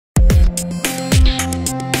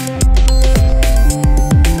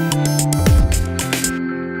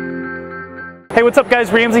Hey, what's up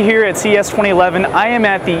guys? Ramsey here at CES 2011. I am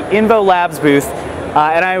at the Invo Labs booth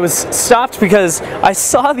and I was stopped because I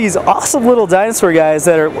saw these awesome little dinosaur guys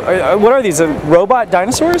that are, what are these, robot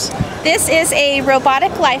dinosaurs? This is a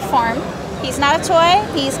robotic life form. He's not a toy,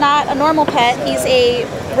 he's not a normal pet, he's a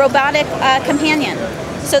robotic companion.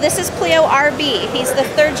 So this is Pleo RB. He's the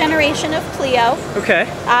 3rd generation of Pleo. Okay.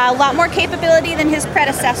 A lot more capability than his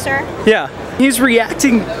predecessor. Yeah. He's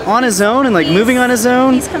reacting on his own and moving on his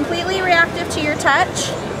own. He's completely reactive to your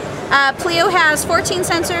touch. Pleo has 14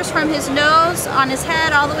 sensors from his nose, on his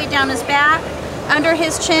head, all the way down his back, under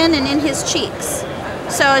his chin, and in his cheeks.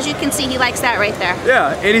 So as you can see, he likes that right there.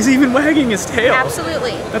 Yeah, and he's even wagging his tail.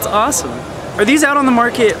 Absolutely. That's awesome. Are these out on the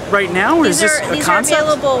market right now, or is this a concept? These are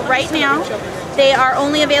available right now. They are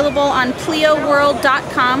only available on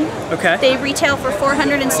PLEOworld.com. Okay. They retail for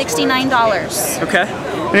 $469. Okay.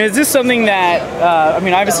 And is this something that, I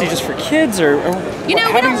mean, obviously just for kids, or you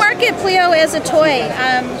know, we don't market Pleo as a toy.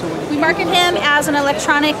 We market him as an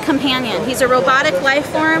electronic companion. He's a robotic life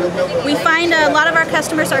form. We find a lot of our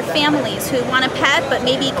customers are families who want a pet, but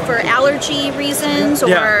maybe for allergy reasons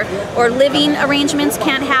or living arrangements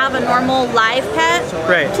can't have a normal live pet.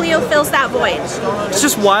 Right. Pleo fills that void. It's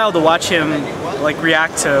just wild to watch him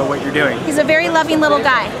react to what you're doing. He's a very loving little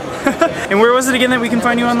guy. And where was it again that we can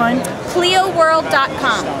find you online?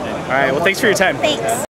 PLEOworld.com. All right, well thanks for your time. Thanks.